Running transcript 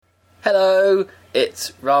Hello,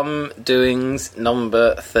 it's Rum Doings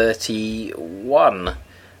number 31.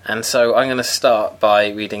 And so I'm going to start by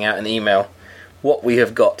reading out an email, what we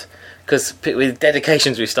have got. Because with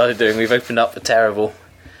dedications we started doing, we've opened up a terrible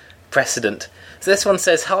precedent. So this one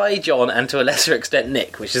says, "Hi John, and to a lesser extent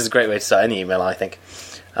Nick," which is a great way to start any email, I think.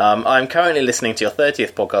 I'm currently listening to your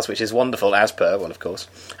 30th podcast, which is wonderful, as per, well, of course.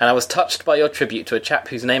 And I was touched by your tribute to a chap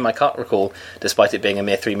whose name I can't recall, despite it being a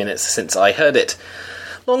mere 3 minutes since I heard it.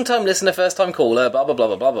 Long-time listener, first-time caller, blah, blah, blah,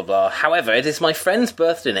 blah, blah, blah, blah. However, it is my friend's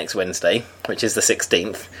birthday next Wednesday, which is the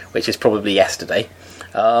 16th, which is probably yesterday,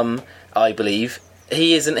 I believe.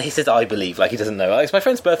 He says I believe, like he doesn't know. It's my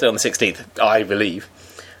friend's birthday on the 16th, I believe.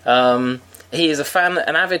 He is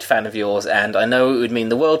an avid fan of yours, and I know it would mean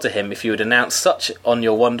the world to him if you would announce such on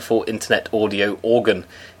your wonderful internet audio organ.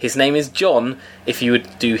 His name is John, if you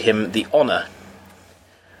would do him the honour.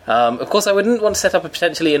 Of course, I wouldn't want to set up a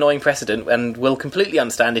potentially annoying precedent, and will completely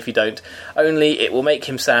understand if you don't. Only it will make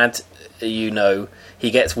him sad, you know.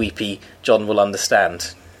 He gets weepy, John will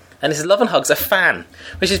understand. And this is Love and Hugs, a fan,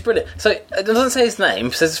 which is brilliant. So, it doesn't say his name,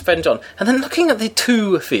 it says his friend John. And then looking at the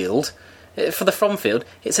to field, for the from field,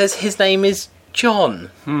 it says his name is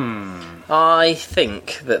John. I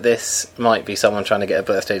think that this might be someone trying to get a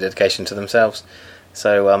birthday dedication to themselves.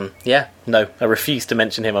 So, no, I refuse to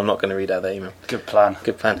mention him. I'm not going to read out that email. Good plan.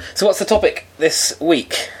 So what's the topic this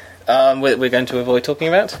week we're going to avoid talking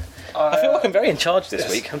about? I feel like I'm very in charge this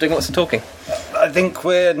week. I'm doing lots of talking. I think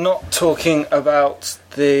we're not talking about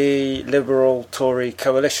the Liberal-Tory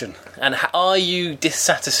coalition. And are you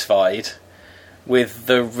dissatisfied with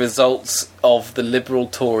the results of the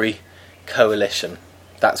Liberal-Tory coalition?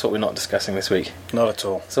 That's what we're not discussing this week. Not at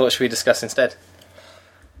all. So what should we discuss instead?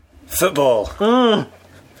 Football.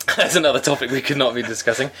 That's another topic we could not be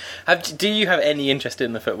discussing. Do you have any interest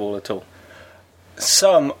in the football at all?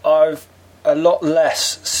 Some. I've a lot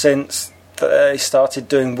less since they started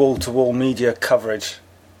doing wall-to-wall media coverage.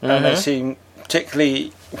 And they seem,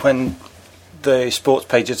 particularly when the sports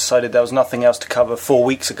page had decided there was nothing else to cover 4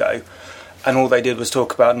 weeks ago, and all they did was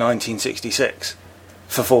talk about 1966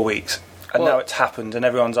 for 4 weeks. And now it's happened, and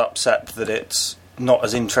everyone's upset that it's not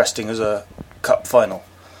as interesting as a cup final.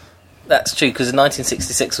 That's true, because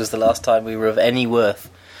 1966 was the last time we were of any worth.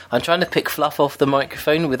 I'm trying to pick fluff off the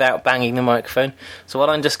microphone without banging the microphone. So what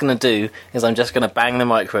I'm just going to do is I'm just going to bang the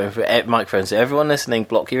microphone. So everyone listening,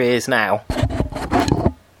 block your ears now.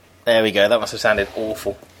 There we go. That must have sounded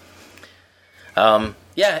awful.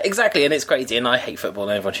 Yeah, exactly, and it's crazy, and I hate football,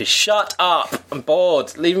 and everyone should shut up. I'm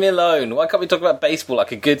bored. Leave me alone. Why can't we talk about baseball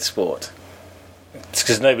like a good sport? It's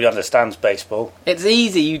because nobody understands baseball. It's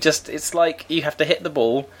easy. It's like you have to hit the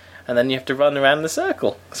ball, and then you have to run around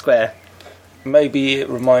the square. Maybe it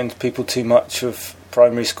reminds people too much of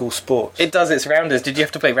primary school sports. It does, it's rounders. Did you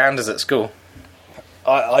have to play rounders at school?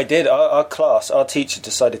 I did. Our teacher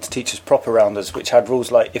decided to teach us proper rounders, which had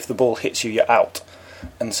rules like if the ball hits you, you're out.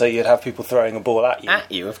 And so you'd have people throwing a ball at you.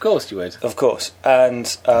 At you? Of course you would. Of course.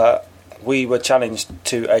 And we were challenged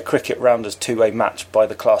to a cricket rounders 2-way match by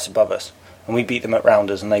the class above us. And we beat them at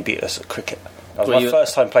rounders and they beat us at cricket. That was my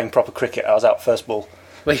first time playing proper cricket. I was out first ball.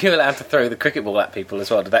 Were you allowed to throw the cricket ball at people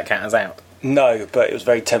as well? Did that count as out? No, but it was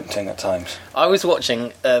very tempting at times. I was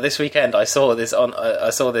watching this weekend. I saw this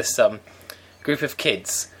group of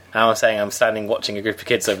kids. I was saying I'm standing watching a group of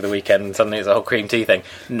kids over the weekend, and suddenly it's a whole cream tea thing.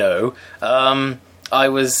 No, I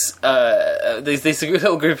was this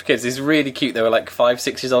little group of kids. It's really cute. They were like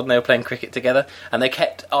 5-6 years old, and they were playing cricket together, and they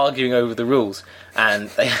kept arguing over the rules. And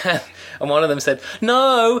and one of them said,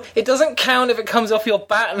 "No, it doesn't count if it comes off your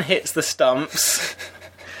bat and hits the stumps."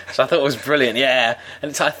 Which I thought was brilliant, yeah.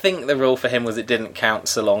 And I think the rule for him was it didn't count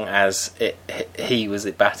so long as he was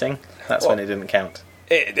batting. That's when it didn't count.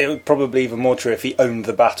 It would probably even more true if he owned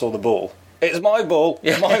the bat or the ball. It's my ball,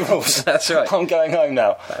 my rules. That's right. I'm going home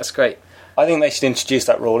now. That's great. I think they should introduce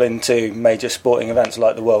that rule into major sporting events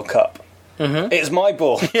like the World Cup. Mm-hmm. It's my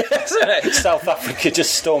ball. Yes, right. South Africa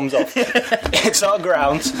just storms off. It's our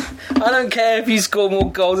ground. I don't care if you score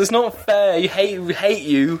more goals. It's not fair. We hate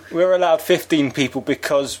you. We're allowed 15 people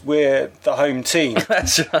because we're the home team.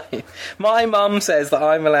 That's right. My mum says that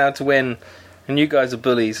I'm allowed to win, and you guys are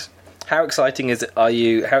bullies. How exciting are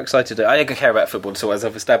you? How excited are you? I don't care about football, so as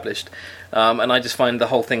I've established. And I just find the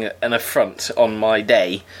whole thing an affront on my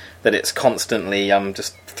day that it's constantly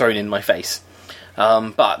just thrown in my face.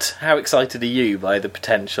 But how excited are you by the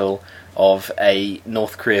potential of a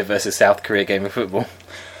North Korea versus South Korea game of football?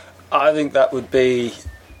 I think that would be...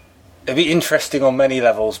 It'd be interesting on many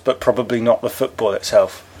levels, but probably not the football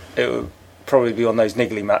itself. It would probably be on those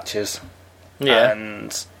niggly matches. Yeah.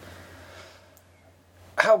 And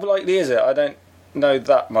how likely is it? I don't know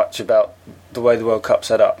that much about the way the World Cup's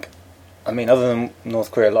set up. I mean, other than North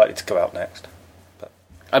Korea likely to go out next.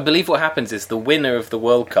 I believe what happens is the winner of the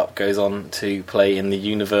World Cup goes on to play in the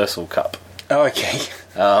Universal Cup, Oh, okay.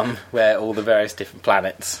 where all the various different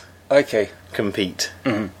planets Okay. compete.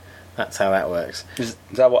 Mhm. That's how that works. Is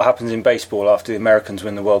that what happens in baseball after the Americans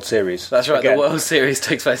win the World Series? That's right, Again. the World Series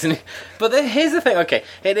takes place. But here's the thing, okay,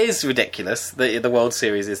 it is ridiculous that the World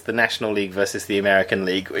Series is the National League versus the American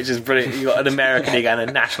League, which is brilliant. You've got an American League and a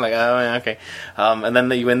National League, oh, yeah, okay. And then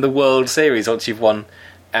you win the World Series once you've won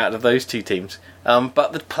out of those two teams.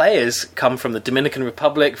 But the players come from the Dominican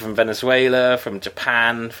Republic, from Venezuela, from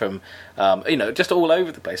Japan, from, just all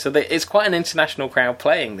over the place. So it's quite an international crowd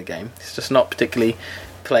playing the game. It's just not particularly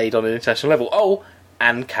played on an international level. Oh,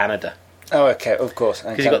 and Canada. Oh, okay, of course.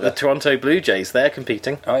 Because you've got the Toronto Blue Jays, they're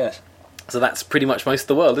competing. Oh, yes. So that's pretty much most of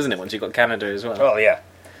the world, isn't it, once you've got Canada as well? Oh, yeah.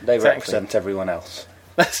 They Exactly. represent everyone else.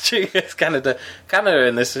 That's true, yes, Canada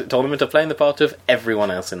in this tournament are playing the part of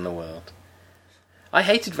everyone else in the world. I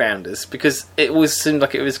hated rounders because it seemed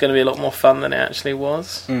like it was going to be a lot more fun than it actually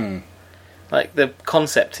was. Mm. Like, the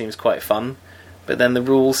concept seems quite fun, but then the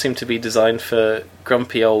rules seem to be designed for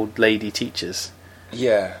grumpy old lady teachers.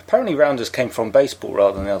 Yeah. Apparently rounders came from baseball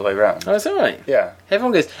rather than the other way around. Oh, is that right? Yeah.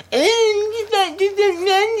 Everyone goes,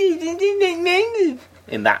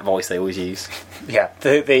 in that voice they always use. Yeah.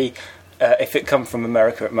 If it come from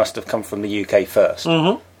America, it must have come from the UK first.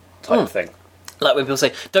 Mm-hmm. Type of thing. Like when people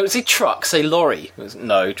say, don't say truck, say lorry.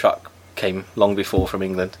 No, truck came long before from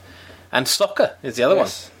England. And soccer is the other one.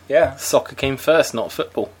 Yeah. Soccer came first, not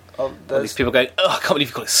football. Oh, All these people going, I can't believe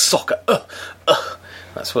you call it soccer.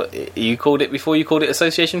 That's what you called it before you called it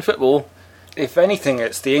association football. If anything,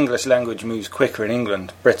 it's the English language moves quicker in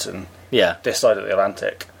England, Britain, Yeah. this side of the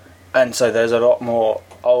Atlantic. And so there's a lot more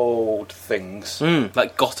old things.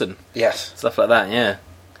 Like Gotten. Yes. Stuff like that, yeah.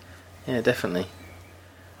 Yeah, definitely.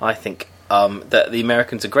 I think that the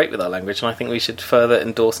Americans are great with our language, and I think we should further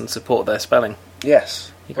endorse and support their spelling.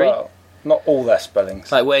 Yes. You agree? Well, not all their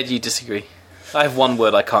spellings. Like, where do you disagree? I have one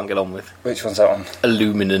word I can't get on with. Which one's that one?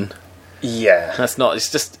 Aluminum. Yeah. That's not.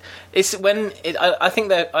 It's just. It's when. I think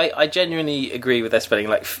that I genuinely agree with their spelling.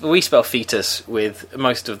 Like, we spell fetus with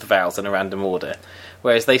most of the vowels in a random order,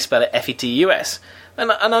 whereas they spell it F-E-T-U-S.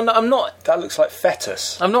 And I'm not. That looks like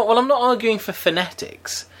fetus. I'm not arguing for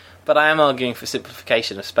phonetics, but I am arguing for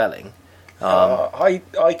simplification of spelling. I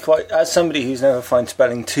quite, as somebody who's never find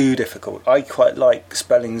spelling too difficult, I quite like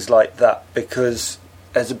spellings like that because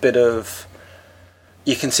there's a bit of,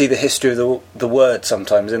 you can see the history of the word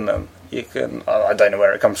sometimes in them. You can, I don't know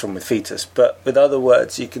where it comes from with fetus, but with other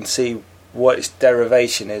words you can see what its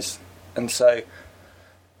derivation is, and so.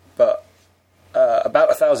 But about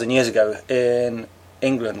 1,000 years ago in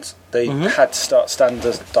England, they had to start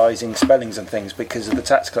standardising spellings and things because of the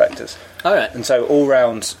tax collectors. All right. And so all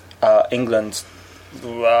round England,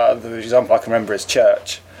 the example I can remember is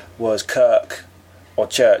church, was kirk or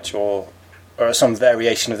church or some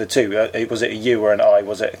variation of the two. Was it a U or an I?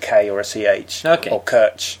 Was it a K or a CH? Okay. Or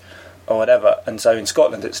kirch or whatever. And so in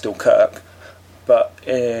Scotland it's still kirk, but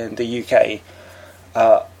in the UK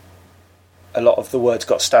a lot of the words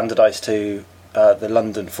got standardised to the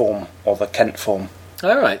London form or the Kent form.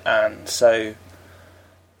 All right. And so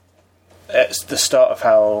it's the start of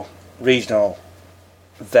how regional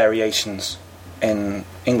variations in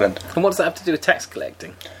England. And what does that have to do with tax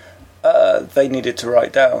collecting? They needed to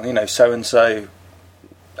write down, so and so,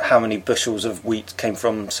 how many bushels of wheat came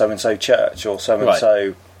from so and so church or so and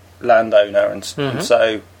so landowner, and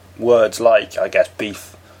so words like, I guess,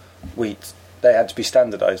 beef, wheat, they had to be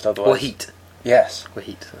standardised otherwise. Or heat. Yes.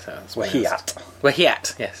 Wheat. That's how it's Where he at. Where he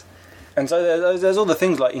at, yes. And so there's all the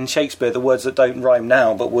things like in Shakespeare, the words that don't rhyme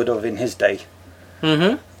now but would have in his day.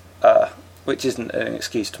 Mm-hmm. Which isn't an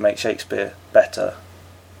excuse to make Shakespeare better.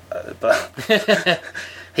 But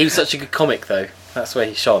He was such a good comic, though. That's where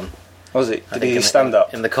he shone. was it? I Did think he stand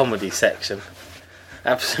up? in the comedy section?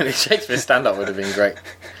 Absolutely, Shakespeare's stand-up would have been great.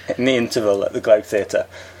 In the interval at the Globe Theatre.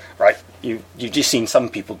 Right, you've just seen some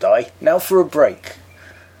people die. Now for a break.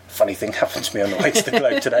 Funny thing happened to me on the way to the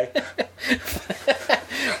Globe today.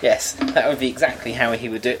 Yes, that would be exactly how he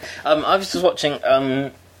would do it. I was just watching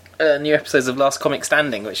new episodes of Last Comic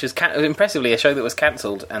Standing, which was impressively a show that was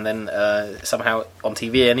cancelled and then somehow on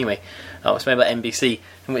TV anyway. It's made by NBC,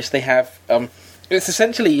 in which they have. It's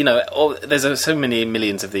essentially, there's so many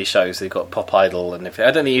millions of these shows. They've got Pop Idol, and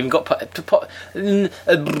I don't even got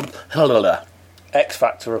X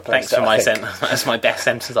Factor replaced Thanks for my sentence. That's my best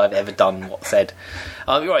sentence I've ever done. What said?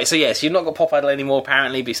 Right. So yes, you've not got Pop Idol anymore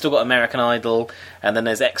apparently, but you've still got American Idol, and then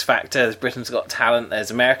there's X Factor. There's Britain's Got Talent.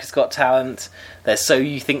 There's America's Got Talent. There's So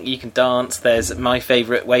You Think You Can Dance. There's My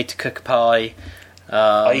Favourite Way to Cook a Pie.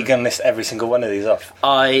 Are you going to list every single one of these off?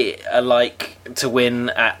 I like to win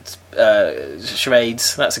at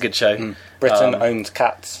charades. That's a good show. Britain owns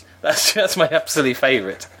cats. That's my absolute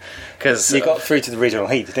favourite. Cause, You got through to the regional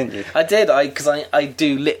heat, didn't you? I did, because I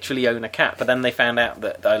do literally own a cat, but then they found out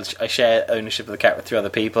that I share ownership of the cat with 3 other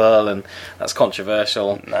people, and that's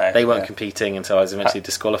controversial. No, they weren't yeah. competing, and so I was eventually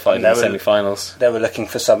disqualified in They the were- semi-finals. They were looking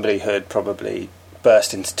for somebody who had probably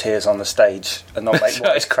burst into tears on the stage and not make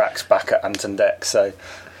right. voice cracks back at Anton Deck, so...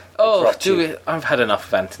 Oh, dropped you. I've had enough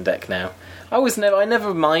of Ant and Dec now. I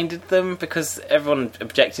never minded them because everyone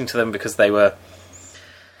objecting to them because they were,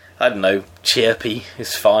 I don't know, chirpy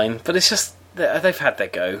is fine, but it's just they've had their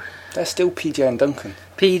go. They're still PJ and Duncan.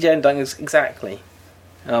 PJ and Duncan's exactly.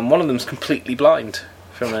 One of them's completely blind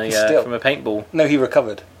from a Still. from a paintball. No, he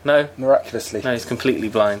recovered, No, miraculously. he's completely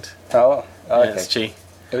blind. Oh, Yeah, okay. it's G.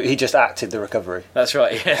 He just acted the recovery. That's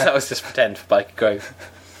right. Yeah, that was just pretend for Biker Grove.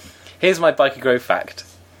 Here's my Biker Grove fact.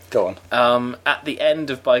 Go on. At the end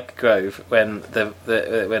of Biker Grove, when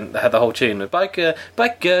when they had the whole tune with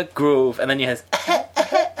Biker Grove, and then you had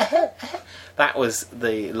that was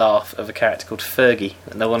the laugh of a character called Fergie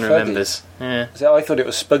that no one Fergie? remembers. Yeah, So I thought it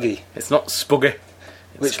was Spuggy, it's not Spuggy.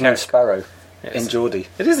 It's which a means character. sparrow in Geordie.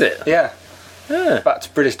 It is it. Yeah, Yeah. back to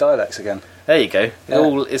British dialects again. There you go.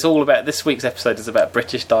 Yeah. It's all about this week's episode is about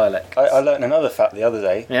British dialect. I learnt another fact the other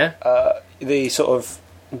day. Yeah. The sort of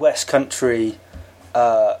West Country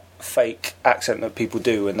fake accent that people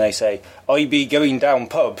do when they say "I be going down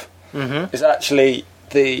pub" is actually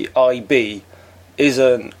the IB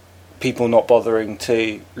isn't people not bothering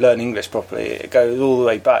to learn English properly. It goes all the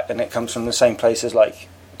way back, and it comes from the same place as like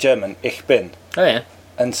German "Ich bin," Oh yeah.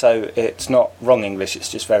 and so it's not wrong English. It's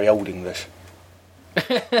just very old English.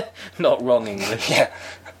 Not wrong English. Yeah.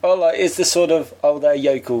 Well, like, it's the sort of, they're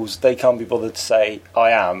yokels, they can't be bothered to say,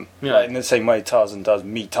 I am. Yeah. Like, in the same way Tarzan does,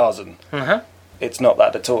 me Tarzan. Uh-huh. It's not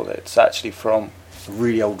that at all. It's actually from a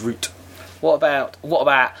really old root. What about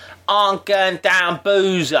I'm going down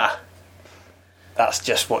boozer? That's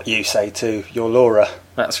just what you say to your Laura.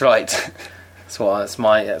 That's right.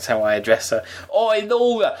 That's how I address her. Oi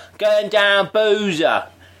Laura, going down boozer.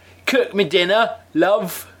 Cook me dinner,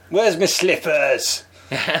 love. Where's my slippers?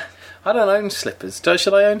 I don't own slippers.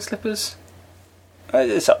 Should I own slippers?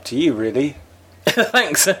 It's up to you, really.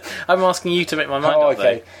 Thanks. I'm asking you to make my mind Oh, up,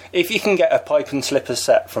 okay. If you can get a pipe and slippers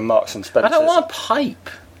set from Marks and Spencer's... I don't want a pipe.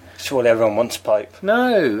 Surely everyone wants a pipe.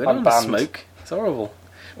 No, I don't want to banned. smoke. It's horrible.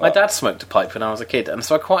 My dad smoked a pipe when I was a kid, and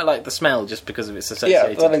so I quite like the smell just because of its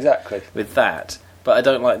associated Yeah, well, exactly. with that. But I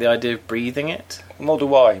don't like the idea of breathing it. Nor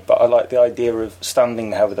do I, but I like the idea of standing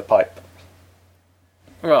there with a pipe.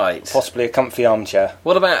 Right. Possibly a comfy armchair.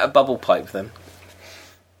 What about a bubble pipe then?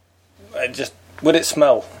 Would it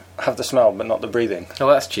smell? Have the smell, but not the breathing. Oh,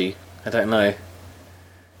 that's cheap. I don't know.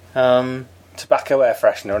 Tobacco air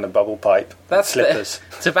freshener and a bubble pipe. That's slippers.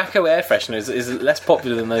 Tobacco air freshener is less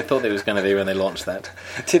popular than they thought it was going to be when they launched that.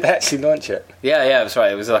 Did they actually launch it? Yeah, that's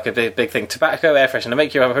right. It was like a big thing. Tobacco air freshener,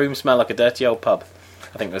 make your room smell like a dirty old pub.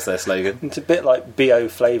 I think was their slogan. It's a bit like BO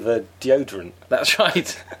flavoured deodorant. That's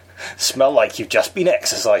right. Smell like you've just been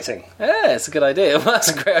exercising. Yeah, it's a good idea. Well, that's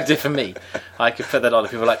a great idea for me. I could put that on and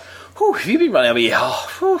people are like, "Whew, have you been running?" I'll be, "Oh,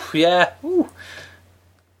 whew, yeah, whew."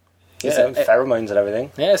 Yeah, So, pheromones and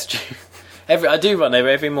everything. Yeah, it's true. I do run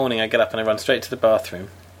every morning. I get up and I run straight to the bathroom,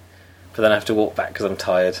 but then I have to walk back because I'm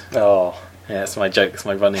tired. Oh. Yeah, that's my joke. It's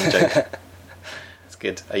my running joke. It's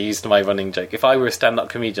good. I used my running joke. If I were a stand-up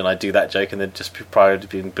comedian, I'd do that joke and then just prior to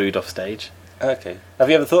being booed off stage. Okay. Have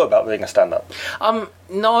you ever thought about being a stand-up?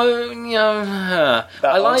 No.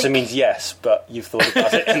 That answer means yes, but you've thought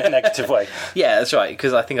about it in a negative way. Yeah, that's right.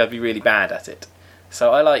 Because I think I'd be really bad at it.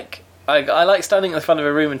 So I like standing at the front of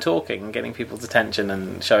a room and talking and getting people's attention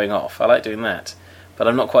and showing off. I like doing that, but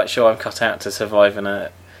I'm not quite sure I'm cut out to survive in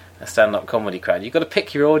a stand-up comedy crowd. You've got to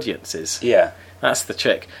pick your audiences. Yeah. That's the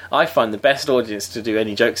trick. I find the best audience to do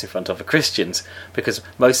any jokes in front of are Christians, because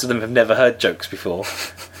most of them have never heard jokes before.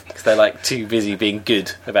 Because they're like too busy being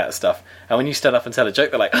good about stuff. And when you stand up and tell a joke,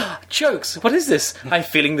 they're like, oh, jokes, what is this? I'm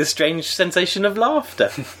feeling this strange sensation of laughter.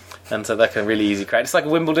 And so they're a really easy crowd. It's like a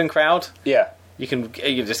Wimbledon crowd. Yeah. You can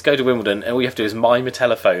just go to Wimbledon and all you have to do is mime a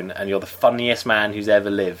telephone and you're the funniest man who's ever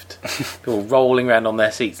lived. People rolling around on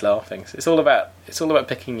their seats laughing. So it's all about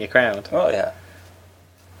picking your crowd. Oh, yeah.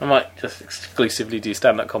 I might just exclusively do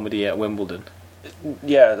stand-up comedy at Wimbledon.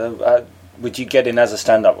 Yeah, would you get in as a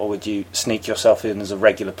stand-up, or would you sneak yourself in as a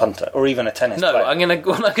regular punter, or even a tennis player? No, what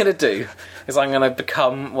I'm gonna do is I'm gonna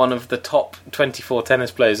become one of the top 24 tennis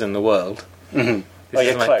players in the world. Mm-hmm. This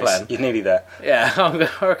you're is my close. plan. You're nearly there. Yeah,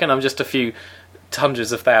 I reckon I'm just a few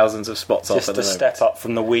hundreds of thousands of spots off Just at the to moment. step up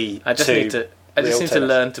from the Wii I just to need to real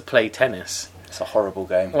learn to play tennis. It's a horrible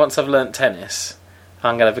game. Once I've learnt tennis,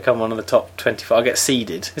 I'm going to become one of the top 24. I'll get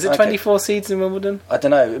seeded. Is it 24 seeds in Wimbledon? I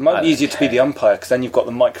don't know. It might be easier to be the umpire because then you've got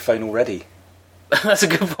the microphone already. That's a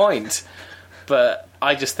good point. But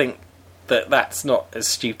I just think that that's not as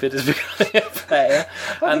stupid as becoming a player.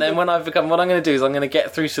 And then when I've become... What I'm going to do is I'm going to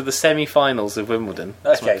get through to the semi-finals of Wimbledon.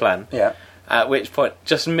 That's my plan. Yeah. At which point,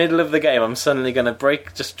 just middle of the game, I'm suddenly going to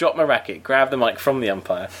just drop my racket, grab the mic from the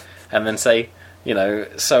umpire, and then say,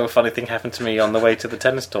 so a funny thing happened to me on the way to the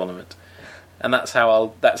tennis tournament. And that's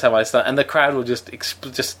how I start. And the crowd will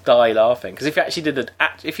just die laughing. Because if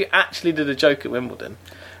you actually did a joke at Wimbledon,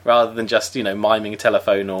 rather than just miming a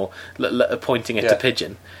telephone or pointing at a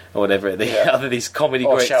pigeon or whatever other these comedy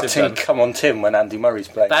or greats shouting have done. "Come on, Tim" when Andy Murray's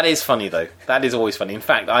playing. That is funny though. That is always funny. In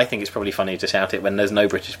fact, I think it's probably funny to shout it when there's no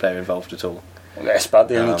British player involved at all. Well, that's about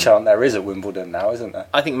the only chant there is at Wimbledon now, isn't there?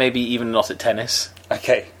 I think maybe even not at tennis.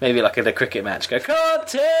 Okay. Maybe like at a cricket match. Go, "Come on,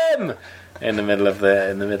 Tim!" in the middle of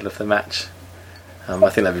the match. I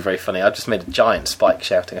think that'd be very funny. I've just made a giant spike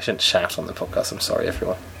shouting. I shouldn't shout on the podcast. I'm sorry,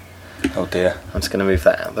 everyone. Oh dear. I'm just going to move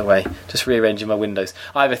that out of the way. Just rearranging my windows.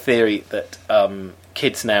 I have a theory that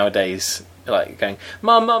kids nowadays are like going,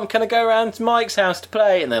 Mum, can I go around to Mike's house to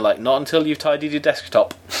play? And they're like, not until you've tidied your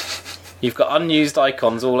desktop. You've got unused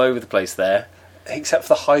icons all over the place there. Except for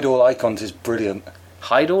the hide all icons is brilliant.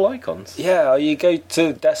 Hide all icons? Yeah, you go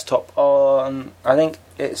to desktop on... I think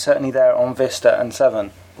it's certainly there on Vista and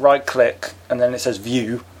 7. Right click, and then it says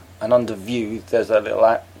View, and under View there's a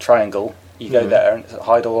little triangle. You go there and it's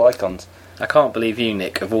hide all icons. I can't believe you,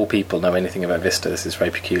 Nick, of all people, know anything about Vista. This is very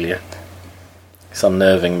peculiar. It's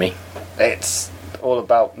unnerving me. It's all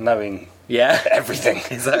about knowing everything.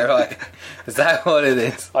 Is that right? Is that what it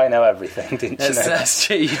is? I know everything, didn't you know? That's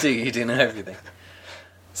true, you do know everything.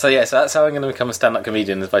 So that's how I'm going to become a stand-up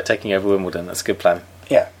comedian, is by taking over Wimbledon. That's a good plan.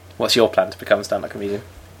 Yeah. What's your plan to become a stand-up comedian?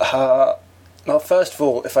 Well, first of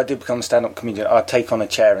all, if I did become a stand-up comedian, I'd take on a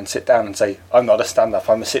chair and sit down and say, I'm not a stand-up,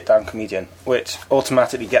 I'm a sit-down comedian, which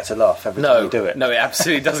automatically gets a laugh every time you do it. No, it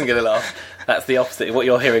absolutely doesn't get a laugh. That's the opposite. What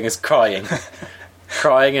you're hearing is crying.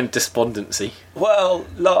 Crying and despondency. Well,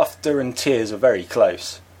 laughter and tears are very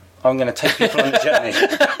close. I'm going to take people on a journey.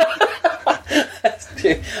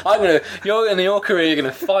 In your career, you're going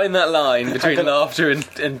to find that line between laughter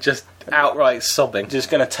and just outright sobbing. Just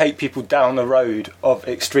going to take people down the road of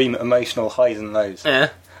extreme emotional highs and lows. Yeah.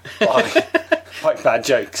 By bad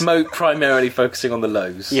jokes. Primarily focusing on the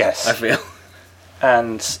lows. Yes. I feel.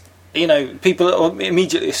 And, people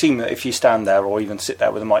immediately assume that if you stand there or even sit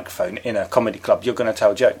there with a microphone in a comedy club, you're going to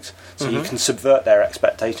tell jokes. So you can subvert their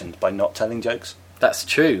expectations by not telling jokes. That's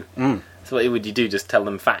true. So what would you do? Just tell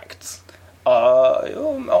them facts?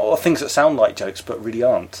 Or things that sound like jokes but really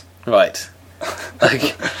aren't. Right.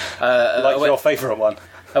 Like your favourite one.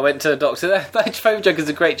 I went to the doctor. That favourite joke is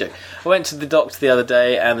a great joke. I went to the doctor the other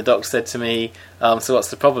day, and the doctor said to me, so what's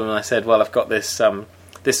the problem? And I said, well, I've got this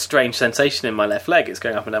strange sensation in my left leg. It's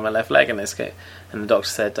going up and down my left leg. And the doctor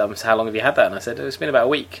said, so how long have you had that? And I said, it's been about a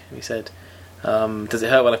week. And he said, does it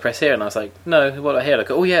hurt when I press here? And I was like, no, what do I hear? I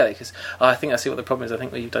go, oh yeah, because I think I see what the problem is. I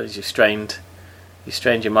think what you've done is you've strained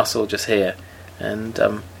your muscle just here. And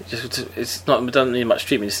it doesn't need much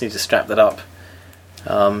treatment, you just need to strap that up.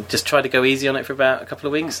 Just try to go easy on it for about a couple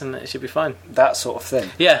of weeks and it should be fine. That sort of thing.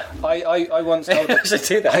 Yeah. I once told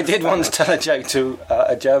I did once tell a joke to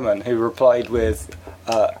a German who replied with,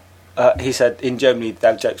 he said in Germany they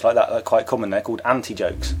have jokes like that that are quite common, they're called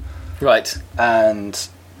anti-jokes. Right. And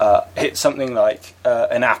it's something like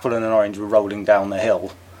an apple and an orange were rolling down the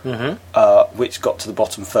hill, which got to the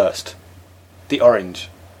bottom first? The orange.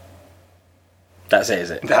 That's it,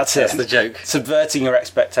 is it? That's the joke. Subverting your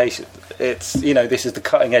expectations. It's, this is the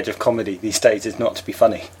cutting edge of comedy these days, is not to be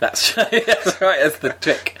funny. That's right, that's the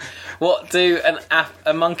trick. What do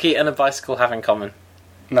a monkey and a bicycle have in common?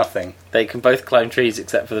 Nothing. They can both climb trees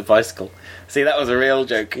except for the bicycle. See, that was a real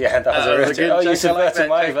joke. Yeah, that was a real joke. Oh, you subverted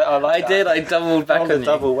my... I did, I doubled back on you.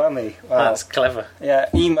 Double whammy. Wow. That's clever. Yeah,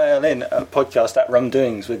 email in at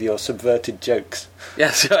podcast@rumdoings with your subverted jokes.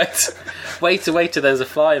 Yes, right. Waiter, there's a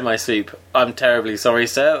fly in my soup. I'm terribly sorry,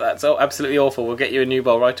 sir. That's absolutely awful. We'll get you a new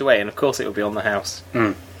bowl right away, and of course it will be on the house.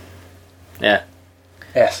 Yeah.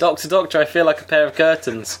 Yes. Doctor, I feel like a pair of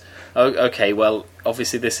curtains. Oh, okay, well,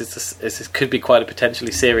 obviously this could be quite a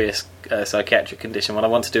potentially serious psychiatric condition. What I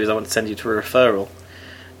want to do is I want to send you to a referral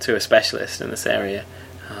to a specialist in this area.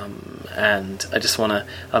 And I just want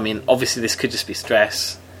to... obviously this could just be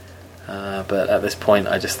stress, but at this point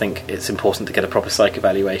I just think it's important to get a proper psych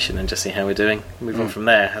evaluation and just see how we're doing. Move on from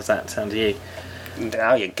there. How's that sound to you?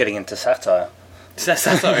 Now you're getting into satire.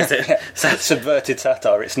 Satire, is it? Subverted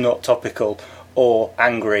satire. It's not topical or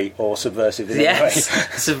angry or subversive in any way.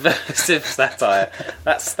 Yes, subversive satire.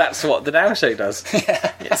 That's what the Now Show does.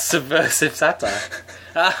 Yeah. It's subversive satire.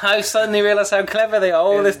 I suddenly realise how clever they are.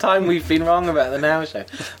 All this time we've been wrong about the Now Show.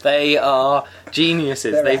 They are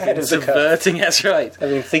geniuses. They're They've ahead been of the curve. subverting. That's right. They've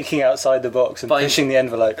been thinking outside the box and pushing the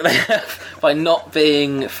envelope. By not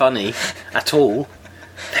being funny at all,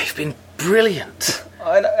 they've been brilliant.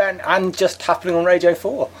 And just happening on Radio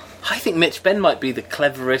 4. I think Mitch Benn might be the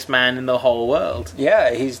cleverest man in the whole world.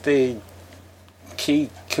 Yeah, he's the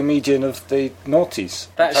key comedian of the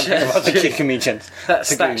noughties. That I'm thinking about the shows- key comedians.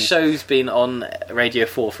 That show's been on Radio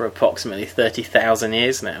 4 for approximately 30,000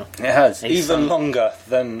 years now. It has. He's Even sung- longer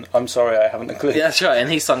than I'm Sorry I Haven't a Clue. Yeah, that's right,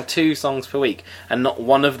 and he's sung 2 songs per week, and not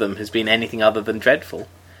one of them has been anything other than dreadful.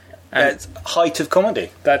 And It's height of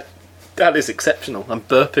comedy. that is exceptional. I'm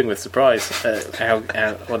burping with surprise at how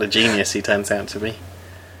what a genius he turns out to be.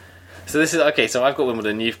 So this is okay. So I've got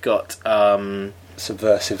Wimbledon. You've got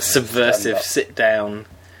Subversive. subversive, stand-up. sit-down,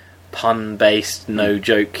 pun-based,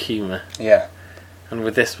 no-joke humour. Yeah. And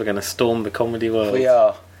with this, we're going to storm the comedy world. We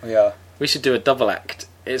are. We should do a double act.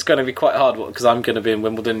 It's going to be quite hard because I'm going to be in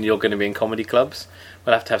Wimbledon and you're going to be in comedy clubs.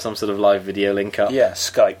 We'll have to have some sort of live video link up. Yeah,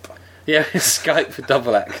 Skype. Yeah, Skype for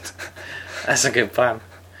double act. That's a good plan.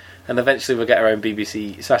 And eventually we'll get our own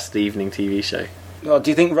BBC Saturday evening TV show. Well,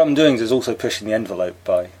 do you think Rum Doings is also pushing the envelope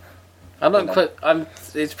by...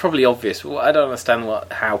 It's probably obvious. But I don't understand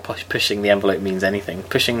how pushing the envelope means anything.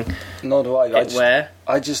 Pushing Nor do I. where?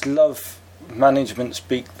 I just love management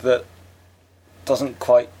speak that doesn't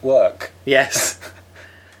quite work. Yes.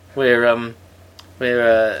 I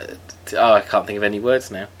can't think of any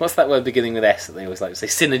words now. What's that word beginning with S that they always like to say?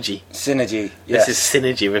 Synergy. Synergy. Yes. This is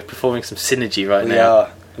synergy. We're performing some synergy right We now.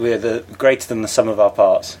 are. We're the greater than the sum of our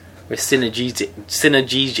parts. We're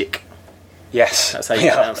synergic. Yes. That's how you we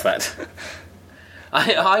are. pronounce that.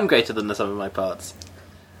 I'm greater than the sum of my parts.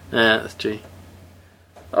 Yeah, that's true.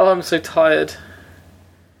 Oh, I'm so tired.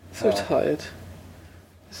 Tired.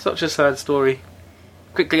 Such a sad story.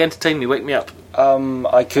 Quickly entertain me, wake me up.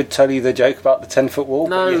 I could tell you the joke about the 10-foot wall.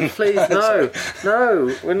 but No, you- please, no.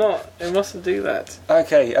 No, we're not. We mustn't do that.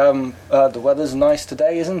 Okay, the weather's nice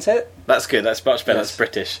today, isn't it? That's good, that's much better, Yes. That's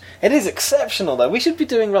British. It is exceptional, though. We should be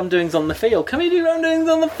doing Rum Doings on the field. Can we do Rum Doings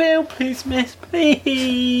on the field, please, miss?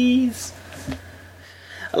 Please.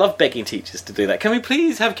 I love begging teachers to do that. Can we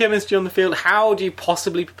please have chemistry on the field? How do you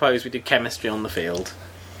possibly propose we do chemistry on the field?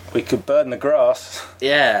 We could burn the grass.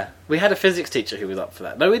 Yeah, we had a physics teacher who was up for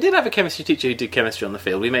that. No, we did have a chemistry teacher who did chemistry on the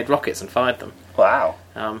field. We made rockets and fired them. Wow.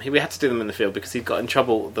 We had to do them in the field because he'd got in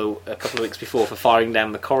trouble a couple of weeks before for firing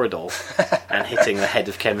down the corridor and hitting the head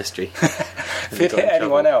of chemistry. If it hit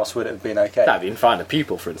anyone else, would it have been okay? That'd been fine. A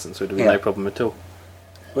pupil, for instance, would have been Yeah. no problem at all.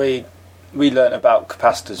 We learnt about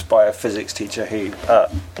capacitors by a physics teacher who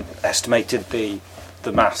estimated the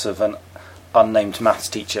mass of an unnamed maths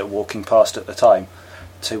teacher walking past at the time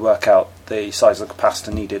to work out the size of the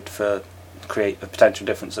capacitor needed to create a potential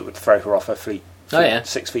difference that would throw her off her feet Oh, yeah.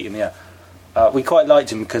 6 feet in the air. We quite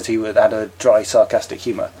liked him because he had a dry, sarcastic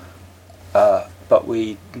humour. But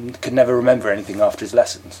we could never remember anything after his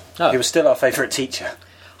lessons. Oh. He was still our favourite teacher.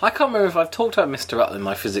 I can't remember if I've talked about Mr. Rutland,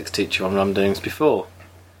 my physics teacher, on Rum Doings before.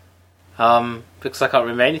 Because I can't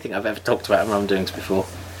remember anything I've ever talked about in Rum Doings before.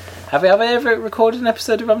 Have I ever recorded an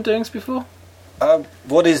episode of Rum Doings before?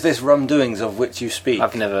 What is this Rum Doings of which you speak?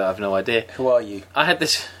 I've no idea. Who are you? I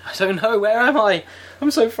don't know, where am I?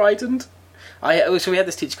 I'm so frightened. So we had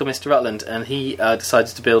this teacher called Mr. Rutland, and he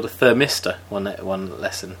decided to build a thermistor one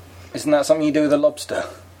lesson. Isn't that something you do with a lobster?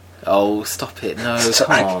 Oh, stop it. No,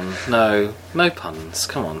 Sorry. come on. No puns.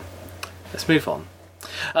 Come on. Let's move on.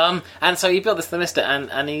 And so he built this thermistor,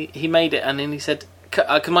 and he made it, and then he said,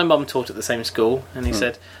 because my mum taught at the same school, and he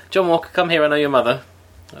said, John Walker, come here, I know your mother.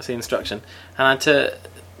 That's the instruction. And I had to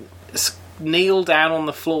kneel down on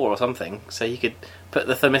the floor or something, so he could put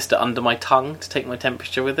the thermistor under my tongue to take my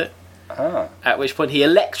temperature with it. Ah. At which point he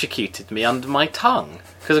electrocuted me under my tongue,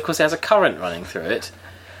 because of course it has a current running through it.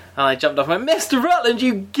 And I jumped off and went, Mr. Rutland,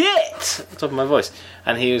 you git! At the top of my voice.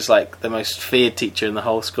 And he was like the most feared teacher in the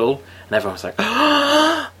whole school. And everyone was like,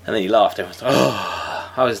 and then he laughed. Everyone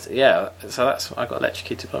was like, so I got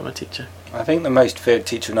electrocuted by my teacher. I think the most feared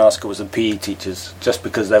teacher in our school was the PE teachers, just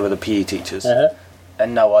because they were the PE teachers. Uh-huh.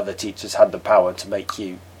 And no other teachers had the power to make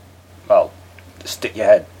you, stick your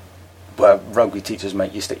head. Where rugby teachers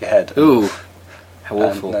make you stick your head. Ooh, how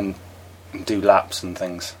awful. And do laps and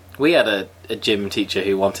things. We had a gym teacher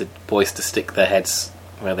who wanted boys to stick their heads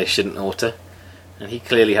where they shouldn't oughta. And he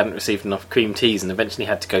clearly hadn't received enough cream teas and eventually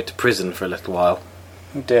had to go to prison for a little while.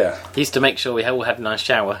 Oh dear. He used to make sure we all had a nice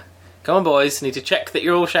shower. Come on, boys, need to check that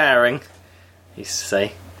you're all showering, he used to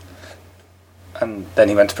say. And then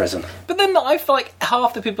he went to prison. But then I feel like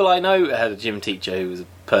half the people I know had a gym teacher who was a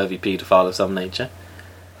pervy paedophile of some nature.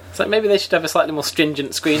 It's like maybe they should have a slightly more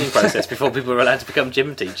stringent screening process before people are allowed to become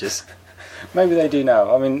gym teachers. Maybe they do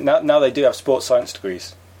now. I mean, now they do have sports science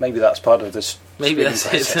degrees. Maybe that's part of this. Maybe that's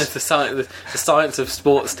the science of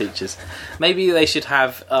sports teachers. Maybe they should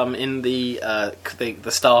have in the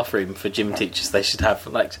staff room for gym teachers. They should have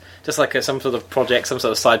some sort of project, some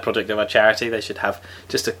sort of side project of a charity. They should have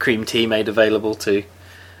just a cream tea made available to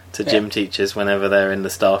gym teachers whenever they're in the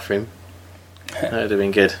staff room. That would have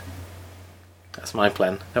been good. That's my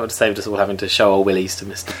plan. That would have saved us all having to show our willies to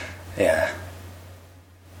Mr. Yeah.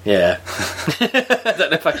 Yeah. I don't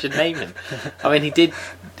know if I should name him. I mean,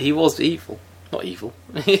 he was evil. Not evil.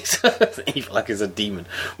 He's evil like he's a demon.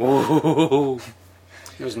 Ooh.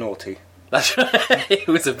 He was naughty. That's right. He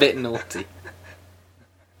was a bit naughty.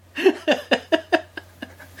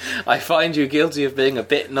 I find you guilty of being a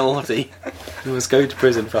bit naughty. You must go to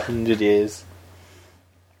prison for 100 years.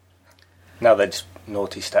 Now they're just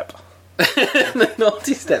naughty step. The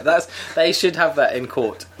naughty step. They should have that in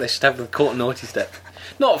court. They should have the court naughty step.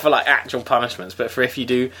 Not for like actual punishments, but for if you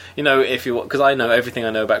do, because I know everything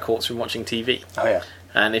I know about courts from watching TV. Oh yeah.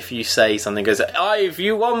 And if you say something goes, if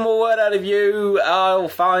you one more word out of you, I'll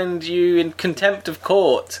find you in contempt of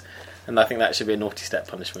court. And I think that should be a naughty step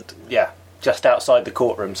punishment. Yeah, just outside the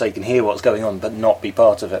courtroom so you can hear what's going on, but not be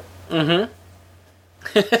part of it. Mm-hmm.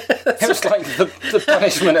 It was like the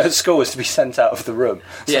punishment at school is to be sent out of the room.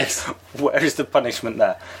 So yes. Where is the punishment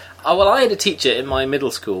there? Oh, well, I had a teacher in my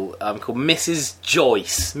middle school called Mrs.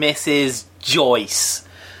 Joyce. Mrs. Joyce.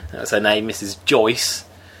 That was her name, Mrs. Joyce.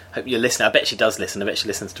 Hope you're listening. I bet she does listen. I bet she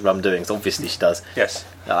listens to Rum Doings. Obviously she does. Yes.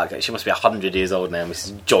 She must be 100 years old now,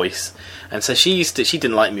 Mrs. Joyce. And so she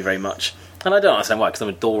didn't like me very much. And I don't understand why, because I'm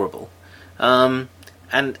adorable. And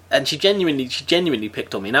she genuinely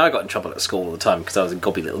picked on me. Now I got in trouble at school all the time because I was a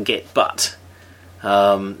gobby little git, but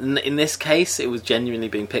in this case it was genuinely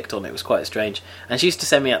being picked on. It was quite strange. And she used to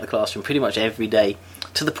send me out of the classroom pretty much every day,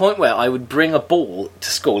 to the point where I would bring a ball to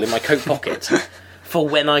school in my coat pocket for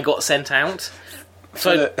when I got sent out.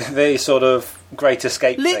 So the sort of Great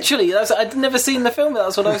Escape literally, I'd never seen the film, but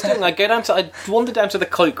that's what I was doing. I'd wander down to the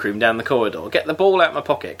cloakroom down the corridor, get the ball out of my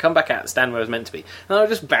pocket, come back out, stand where I was meant to be, and I would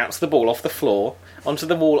just bounce the ball off the floor onto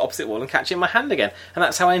the opposite wall and catch it in my hand again. And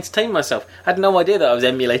that's how I entertained myself. I had no idea that I was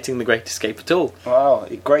emulating the Great Escape at all. Wow,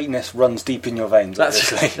 greatness runs deep in your veins.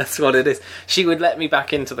 That's what it is. She would let me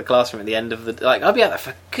back into the classroom at the end of the... I'd be out there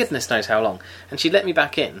for goodness knows how long, and she'd let me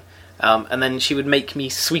back in. And then she would make me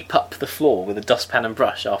sweep up the floor with a dustpan and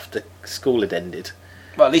brush after school had ended.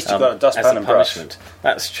 Well, at least you've got a dustpan and brush.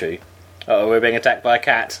 That's true. Oh, we're being attacked by a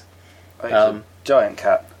cat. It's a giant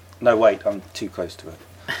cat. No, wait, I'm too close to it.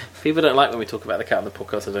 People don't like when we talk about the cat on the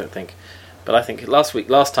podcast, I don't think. But I think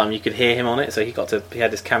last time you could hear him on it, so he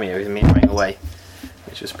had his cameo with me running away,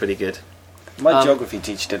 which was pretty good. My geography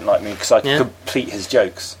teacher didn't like me because I could complete his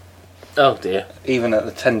jokes. Oh dear. Even at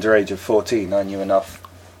the tender age of 14, I knew enough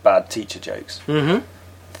bad teacher jokes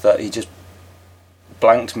that he just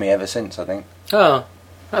blanked me ever since, I think. Oh,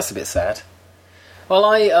 that's a bit sad. Well,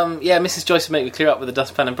 Mrs. Joyce would make me clear up with a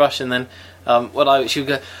dustpan and brush, and then she would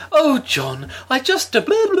go, "Oh, John, I just blah,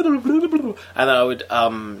 blah, blah, blah, blah," and then I would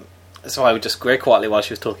so I would just very quietly while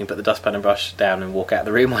she was talking put the dustpan and brush down and walk out of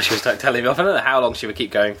the room while she was telling me off. I don't know how long she would keep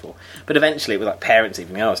going for, but eventually it was like parents'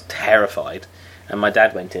 evening. I was terrified, and my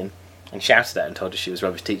dad went in and shouted at her and told her she was a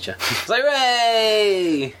rubbish teacher. I was like,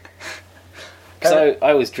 hooray! So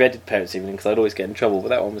I always dreaded parents' evening because I'd always get in trouble, but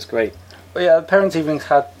that one was great. Well, yeah, parents' evenings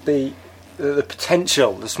had the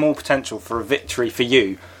potential, the small potential for a victory for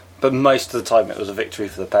you, but most of the time it was a victory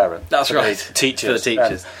for the parent. That's right. Teachers. For the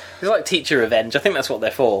teachers. It's like teacher revenge. I think that's what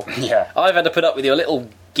they're for. Yeah. I've had to put up with your little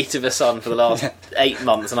git of a son for the last 8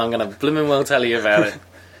 months, and I'm going to blooming well tell you about it.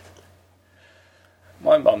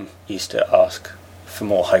 My mum used to ask for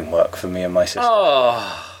more homework for me and my sister.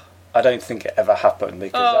 Oh. I don't think it ever happened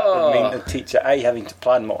because that would mean the teacher A having to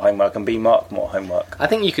plan more homework and B mark more homework. I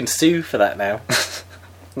think you can sue for that now.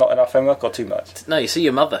 Not enough homework or too much? No, you sue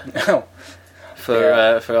your mother for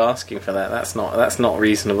asking for that. That's not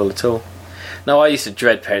reasonable at all. No, I used to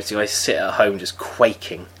dread parents. I used to sit at home just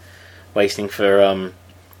quaking, waiting for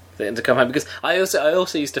them to come home, because I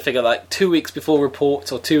also used to figure, like, 2 weeks before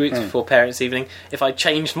reports or 2 weeks before parents' evening, if I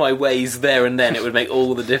changed my ways there and then, it would make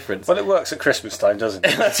all the difference. Well, it works at Christmas time, doesn't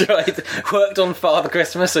it? That's right. Worked on Father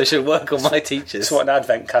Christmas, so it should work on my teachers. That's what an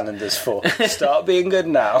advent calendar's for. Start being good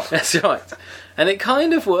now. That's right. And it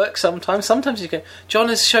kind of works sometimes. Sometimes you go, John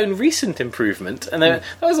has shown recent improvement, and that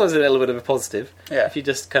was always a little bit of a positive. Yeah. If you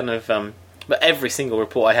just kind of But every single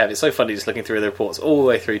report I have, it's so funny just looking through the reports all the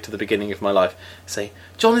way through to the beginning of my life, say,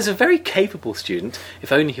 John is a very capable student,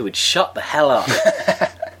 if only he would shut the hell up.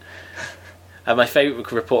 And my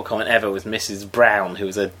favourite report comment ever was Mrs. Brown, who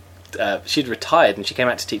was she'd retired and she came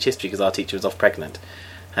out to teach history because our teacher was off pregnant.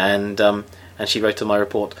 And she wrote on my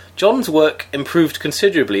report, John's work improved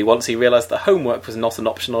considerably once he realised that homework was not an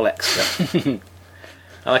optional extra.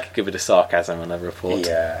 I like a good bit of sarcasm on a report.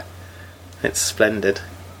 Yeah. It's splendid.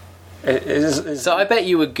 It is. So I bet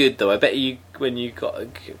you were good, though. I bet you, when you got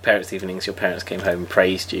parents' evenings, your parents came home and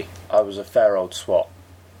praised you. I was a fair old swot.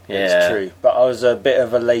 Yeah. It's true. But I was a bit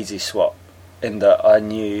of a lazy swot in that I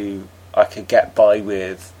knew I could get by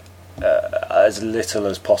with as little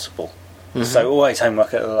as possible. Mm-hmm. So always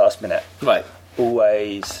homework at the last minute. Right.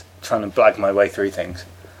 Always trying to blag my way through things.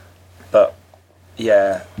 But,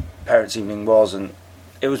 yeah, parents' evening wasn't.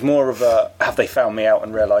 It was more of a, have they found me out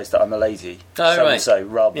and realised that I'm a lazy so-and-so,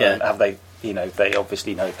 rather than have they, they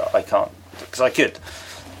obviously know that I can't. Because I could,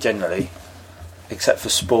 generally, except for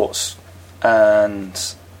sports and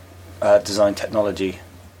design technology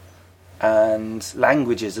and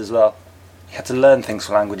languages as well. You had to learn things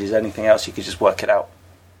for languages, anything else you could just work it out.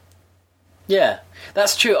 Yeah,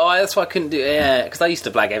 that's true. That's why I couldn't do it. Yeah, because I used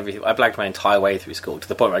to blag everything. I blagged my entire way through school to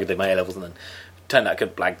the point where I could do my A-levels and then turned out I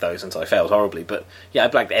could blag those until I failed horribly. But yeah, I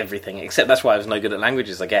blagged everything, except that's why I was no good at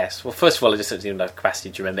languages, I guess. Well, first of all, I just didn't even have the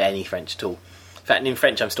capacity to remember any French at all. In fact, in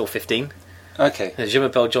French, I'm still 15. Okay. Je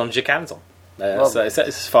m'appelle John Jicanzon. So it's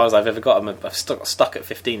as far as I've ever got. I've stuck at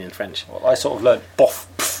 15 in French. Well, I sort of learned boff.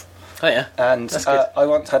 Pff. Oh, yeah. And I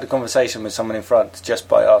once had a conversation with someone in front just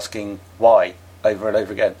by asking why over and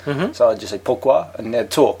over again. Mm-hmm. So I'd just say pourquoi, and they'd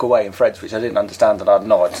talk away in French, which I didn't understand, and I'd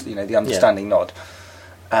nod, the understanding nod.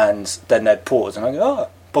 And then they'd pause, and I'd go, oh,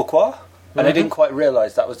 pourquoi? And I didn't quite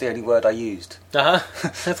realise that was the only word I used. Uh-huh.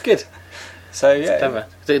 That's good. So, yeah. Clever.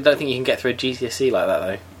 I don't think you can get through a GCSE like that,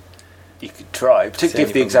 though. You could try, particularly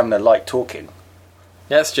if the examiner liked talking.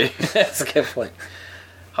 Yeah, that's true. That's a good point.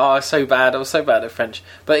 Oh, I was so bad. I was so bad at French.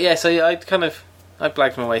 But yeah, so I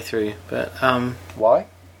blagged my way through. But why?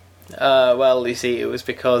 Well, you see, it was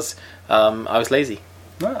because I was lazy.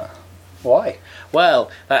 Ah, why?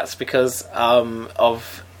 Well, that's because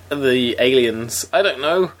of the aliens. I don't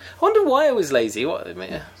know. I wonder why I was lazy.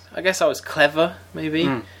 I guess I was clever, maybe,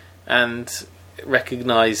 and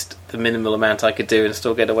recognised the minimal amount I could do and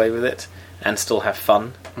still get away with it and still have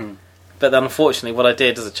fun. But then, unfortunately, what I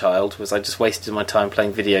did as a child was I just wasted my time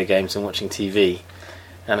playing video games and watching TV.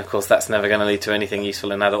 And, of course, that's never going to lead to anything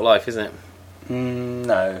useful in adult life, is it?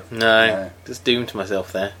 No. Just doomed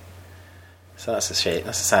myself there. So that's a shame.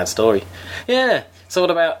 That's a sad story. Yeah. So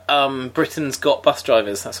what about Britain's Got Bus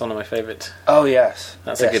Drivers? That's one of my favourite. Oh, yes.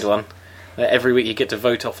 That's a good one. Every week you get to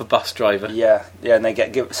vote off a bus driver. Yeah, and they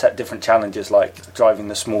get set different challenges, like driving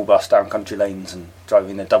the small bus down country lanes and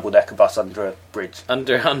driving the double-decker bus under a bridge.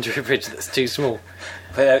 Under a bridge that's too small.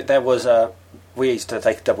 There was we used to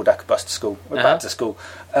take a double-decker bus to school, back to school,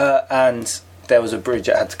 and there was a bridge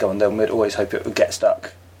it had to go on, then we'd always hope it would get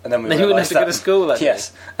stuck. And then we wouldn't have to go to school that Yes,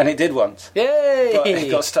 day. And it did once. Yay! But it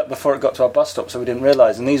got stuck before it got to our bus stop, so we didn't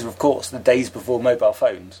realise. And these were, of course, the days before mobile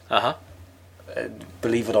phones. Uh-huh.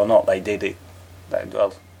 Believe it or not, they did it.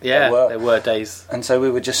 Well, there were days. And so we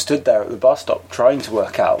were just stood there at the bus stop trying to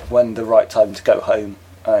work out when the right time to go home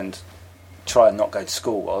and try and not go to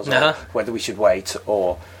school was, or whether we should wait,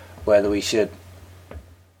 or whether we should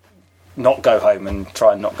not go home and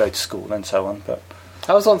try and not go to school, and so on. But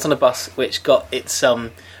I was once on a bus which got its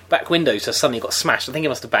back window so suddenly got smashed. I think it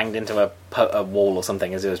must have banged into a wall or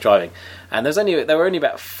something as it was driving. And there were only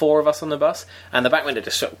about 4 of us on the bus, and the back window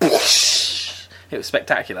just shut. It was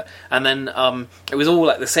spectacular. And then it was all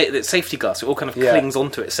like the safety glass. It all kind of clings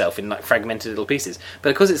onto itself in like fragmented little pieces. But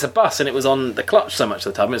because it's a bus and it was on the clutch so much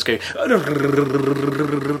of the time, it was going.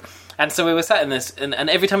 And so we were sat in this, and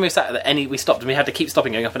every time we sat at we stopped, and we had to keep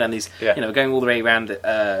stopping, going up and down these, going all the way around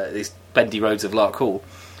these bendy roads of Lark Hall.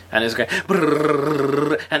 And it was going.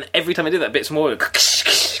 And every time I did that, bits more.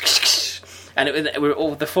 And we were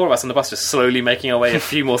all the 4 of us on the bus just slowly making our way a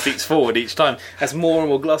few more seats forward each time as more and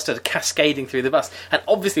more glass started cascading through the bus. And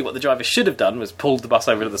obviously what the driver should have done was pulled the bus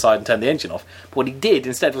over to the side and turned the engine off. But what he did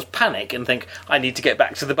instead was panic and think, I need to get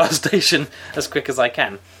back to the bus station as quick as I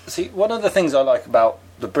can. See, one of the things I like about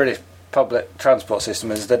the British public transport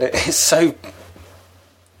system is that it is so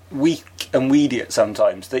weak and weedy at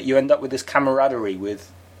sometimes that you end up with this camaraderie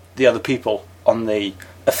with the other people on the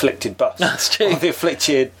afflicted bus. That's true. Or the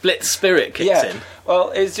afflicted Blitz spirit kicks in.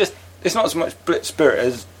 Well, it's not so much Blitz spirit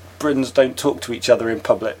as Britons don't talk to each other in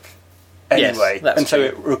public anyway. Yes, that's and true. so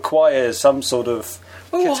it requires some sort of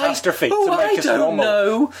catastrophe to make us normal.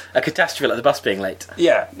 No, a catastrophe like the bus being late.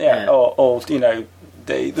 Yeah. Or you know,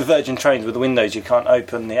 the Virgin trains with the windows you can't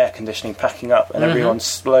open, the air conditioning packing up, and everyone's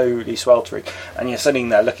slowly sweltering, and you're sitting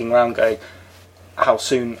there looking around, going, "How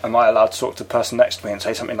soon am I allowed to talk to the person next to me and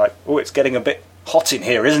say something like, 'Oh, it's getting a bit hot in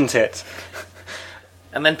here, isn't it?'"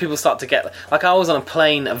 And then people start to get... Like, I was on a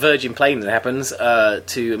plane, a Virgin plane, that happens,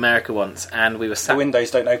 to America once, and we were sat... The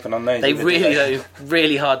windows don't open on those. They really,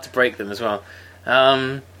 really hard to break them as well.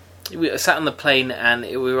 We were sat on the plane, and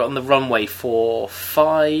we were on the runway for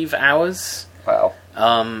 5 hours. Wow.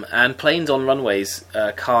 And planes on runways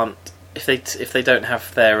can't... If they don't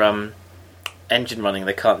have their engine running,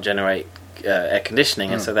 they can't generate air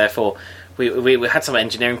conditioning, and so therefore... We had some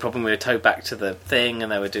engineering problem. We were towed back to the thing,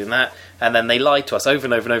 and they were doing that. And then they lied to us over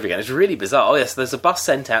and over and over again. It's really bizarre. Oh yes, there's a bus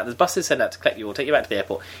sent out. There's buses sent out to collect you. We'll take you back to the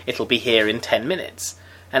airport. It'll be here in 10 minutes.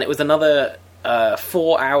 And it was another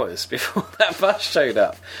 4 hours before that bus showed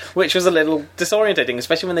up, which was a little disorientating,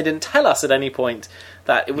 especially when they didn't tell us at any point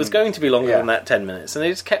that it was going to be longer than that 10 minutes. And they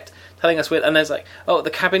just kept telling us, and there's like, oh, the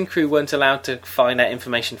cabin crew weren't allowed to find out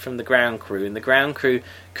information from the ground crew, and the ground crew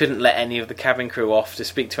couldn't let any of the cabin crew off to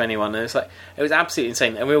speak to anyone, and it was absolutely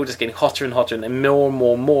insane, and we were all just getting hotter and hotter and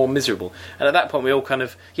more miserable. And at that point we all kind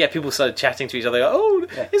of, people started chatting to each other,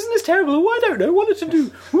 isn't this terrible? Oh, I don't know what to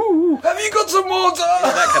do. Ooh. Have you got some water?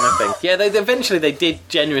 That kind of thing. Yeah, eventually they did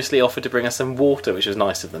generously offer to bring us some water, which was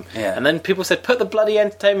nice of them. Yeah. And then people said, put the bloody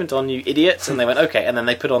entertainment on, you idiots, and they went, okay, and then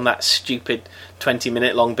they put on that stupid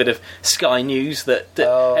 20-minute long bit of Sky News that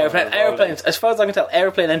aeroplanes, as far as I can tell,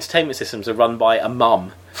 aeroplane entertainment systems are run by a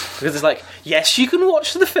mum. Because it's like, yes, you can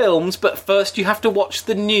watch the films, but first you have to watch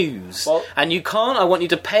the news. And you can't, I want you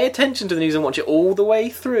to pay attention to the news and watch it all the way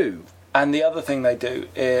through. And the other thing they do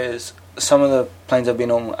is, some of the planes I've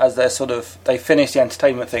been on, as they finish the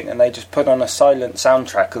entertainment thing, and they just put on a silent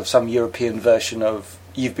soundtrack of some European version of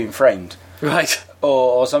You've Been Framed. Right.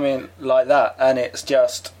 Or something like that, and it's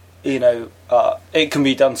just... it can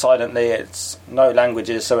be done silently. It's no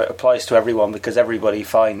languages, so it applies to everyone, because everybody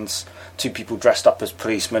finds two people dressed up as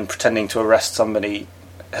policemen pretending to arrest somebody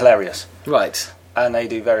hilarious. Right. And they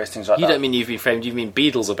do various things like that. You don't mean You've Been Framed, you mean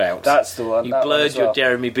Beadle's About. That's the one. You blurred your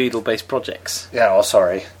Jeremy Beadle-based projects. Yeah,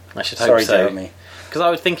 sorry. I should hope sorry, so. Jeremy. Because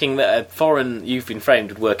I was thinking that a foreign You've Been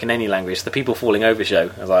Framed would work in any language. The People Falling Over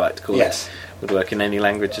show, as I like to call it, would work in any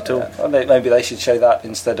language at all. Well, maybe they should show that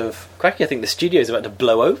instead of... Cracky, I think the studio's about to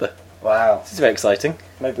blow over. Wow. This is very exciting.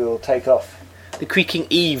 Maybe we'll take off. The creaking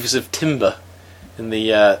eaves of timber in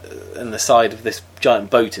the side of this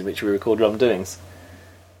giant boat in which we record Rum Doings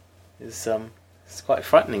is it's quite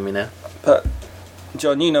frightening me now. But,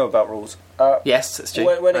 John, you know about rules. Yes, that's true.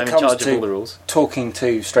 When I'm it in comes charge to of all the rules. Talking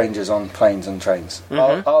to strangers on planes and trains,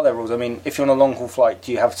 are there rules? I mean, if you're on a long-haul flight,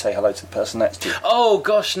 do you have to say hello to the person next to you? Oh,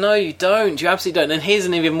 gosh, no, you don't. You absolutely don't. And here's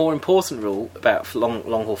an even more important rule about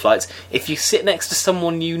long-haul flights. If you sit next to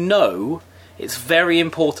someone you know, it's very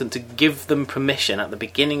important to give them permission at the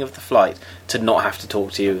beginning of the flight to not have to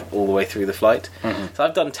talk to you all the way through the flight. So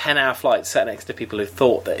I've done 10-hour flights sat next to people who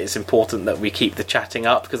thought that it's important that we keep the chatting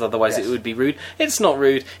up, because otherwise it would be rude. It's not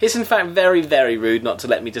rude. It's in fact very, very rude not to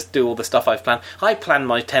let me just do all the stuff I've planned. I plan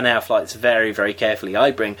my 10-hour flights very, very carefully.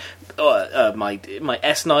 I bring my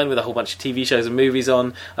S9 with a whole bunch of TV shows and movies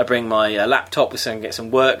on. I bring my laptop so I can get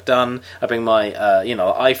some work done. I bring my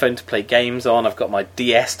iPhone to play games on. I've got my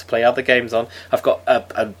DS to play other games on. I've got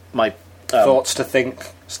my thoughts to think,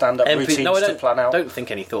 stand-up routines to plan out. Don't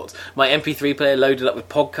think any thoughts. My MP3 player loaded up with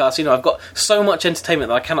podcasts. I've got so much entertainment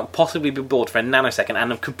that I cannot possibly be bored for a nanosecond,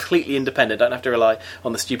 and I'm completely independent. I don't have to rely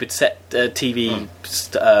on the stupid set TV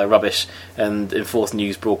rubbish and enforced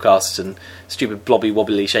news broadcasts and stupid blobby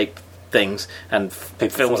wobbly shape things and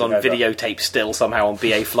films on videotape still somehow on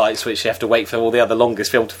BA flights, which you have to wait for all the other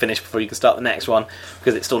longest film to finish before you can start the next one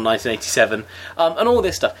because it's still 1987 and all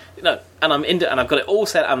this stuff. And I've got it all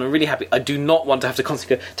set. I'm really happy. I do not want to have to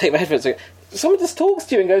constantly go take my headphones. Someone just talks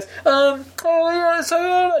to you and goes, and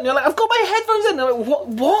you're like, I've got my headphones in. And I'm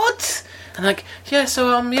like, what? And like, no, don't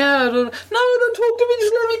talk to me,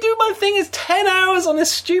 just let me do my thing. It's 10 hours on this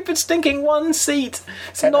stupid stinking one seat.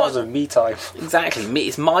 It's 10 hours of me time. Exactly,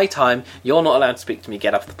 it's my time. You're not allowed to speak to me,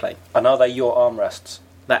 get off the plane. And are they your armrests?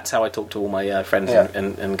 That's how I talk to all my friends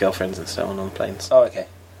and girlfriends and so on planes. Oh, okay.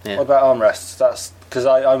 Yeah. What about armrests? That's because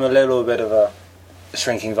I'm a little bit of a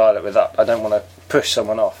shrinking violet with that. I don't want to push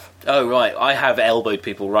someone off. Oh, right. I have elbowed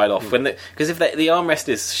people right off. Because if the armrest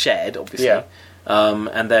is shared, obviously... Yeah.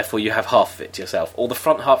 And therefore you have half of it to yourself, or the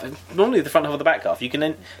front half. Normally the front half of the back half, you can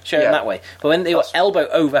then share it that way. But when your elbow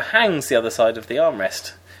overhangs the other side of the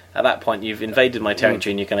armrest, at that point you've invaded my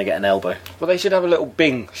territory and you're going to get an elbow. Well, they should have a little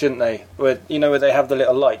bing, shouldn't they? Where they have the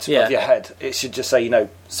little lights above your head. It should just say,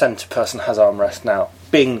 centre person has armrest now.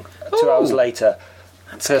 Bing. 2 hours later,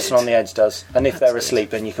 person on the edge does. And if they're asleep,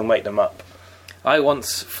 then you can wake them up. I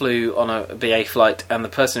once flew on a BA flight, and the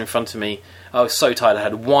person in front of me, I was so tired. I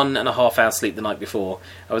had 1.5 hours sleep the night before.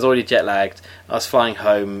 I was already jet lagged. I was flying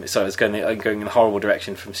home, so I was going in a horrible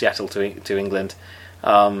direction from Seattle to England.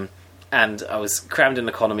 And I was crammed in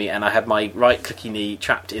economy, and I had my right clicky knee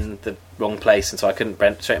trapped in the wrong place, and so I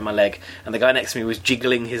couldn't straighten my leg. And the guy next to me was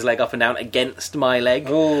jiggling his leg up and down against my leg.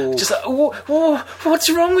 Ooh. Just like, what's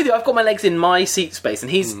wrong with you? I've got my legs in my seat space,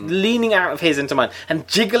 and he's leaning out of his into mine and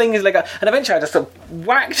jiggling his leg up. And eventually I just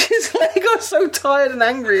whacked his leg. I was so tired and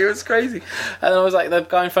angry. It was crazy. And I was like, the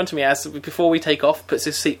guy in front of me, before we take off, puts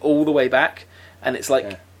his seat all the way back, and it's like...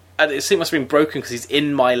 Yeah. And his seat must have been broken because he's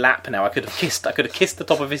in my lap now. I could have kissed the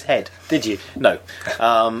top of his head. Did you? No.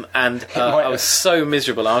 I was so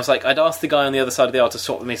miserable. I was like, I'd asked the guy on the other side of the aisle to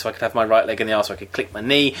swap with me so I could have my right leg in the aisle so I could click my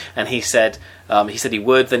knee. And he said he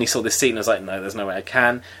would. Then he saw this seat and I was like, no, there's no way I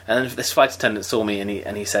can. And then this flight attendant saw me and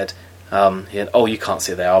he said, you can't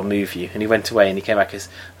sit there. I'll move you. And he went away and he came back as,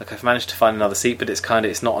 look, I've managed to find another seat, but it's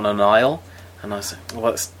not on an aisle. And I was like,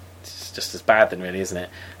 well, it's just as bad then, really, isn't it?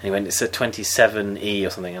 And he went, it's a 27E or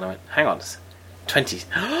something, and I went, hang on, it's 20. It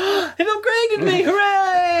upgraded me,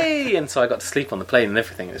 hooray! And so I got to sleep on the plane and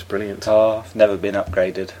everything. It was brilliant. Oh, I've never been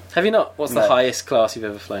upgraded. Have you not? What's the highest class you've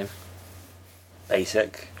ever flown?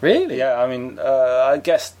 Basic. Really? Yeah, I mean, I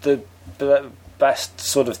guess the best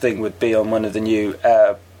sort of thing would be on one of the new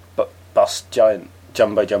Airbus giant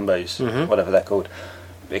jumbos, whatever they're called,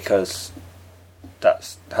 because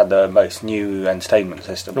that's had the most new entertainment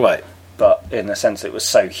system. Right. But in a sense it was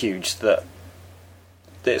so huge that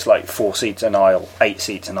it's like 4 seats an aisle, 8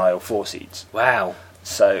 seats an aisle, 4 seats. Wow.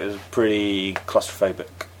 So it was pretty claustrophobic.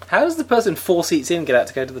 How does the person 4 seats in get out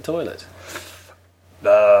to go to the toilet?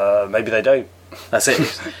 Maybe they don't. That's it.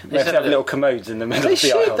 They should have little commodes in the middle of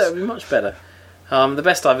the aisles. That would be much better. The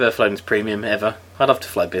best I've ever flown is premium ever. I'd love to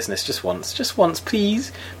fly business just once. Just once,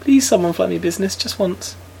 please. Please, someone fly me business just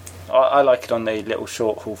once. I like it on the little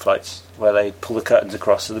short haul flights where they pull the curtains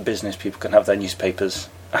across so the business people can have their newspapers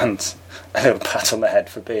and a little pat on the head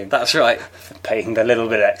for being... That's right. For paying the little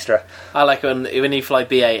bit extra. I like when you fly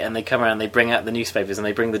BA and they come around and they bring out the newspapers and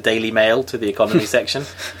they bring the Daily Mail to the economy section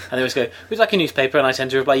and they always go, would you like a newspaper? And I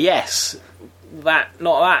tend to reply, yes. Not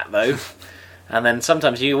that though. And then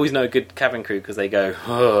sometimes you always know a good cabin crew because they go,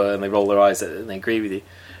 oh, and they roll their eyes and they agree with you.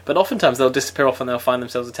 But oftentimes they'll disappear off and they'll find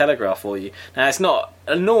themselves a telegraph for you. Now, it's not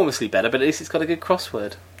enormously better, but at least it's got a good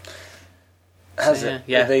crossword. Has it?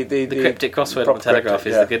 Yeah, the cryptic crossword on the telegraph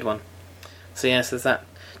is the good one. So yes, there's that.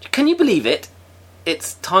 Can you believe it?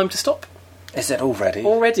 It's time to stop. Is it already?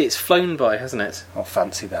 Already, it's flown by, hasn't it? Oh,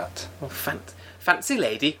 fancy that. Well, fancy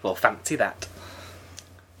lady. Well, fancy that.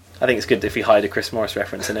 I think it's good if we hide a Chris Morris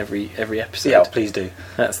reference in every episode. Yeah, please do.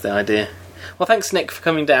 That's the idea. Well, thanks, Nick, for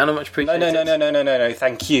coming down. I much appreciate it. No.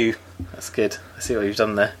 Thank you. That's good. I see what you've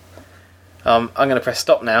done there. I'm going to press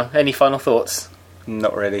stop now. Any final thoughts?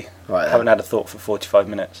 Not really. Right. I haven't had a thought for 45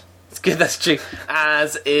 minutes. It's good, that's true.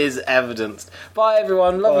 As is evidenced. Bye,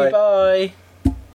 everyone. Love you. Bye.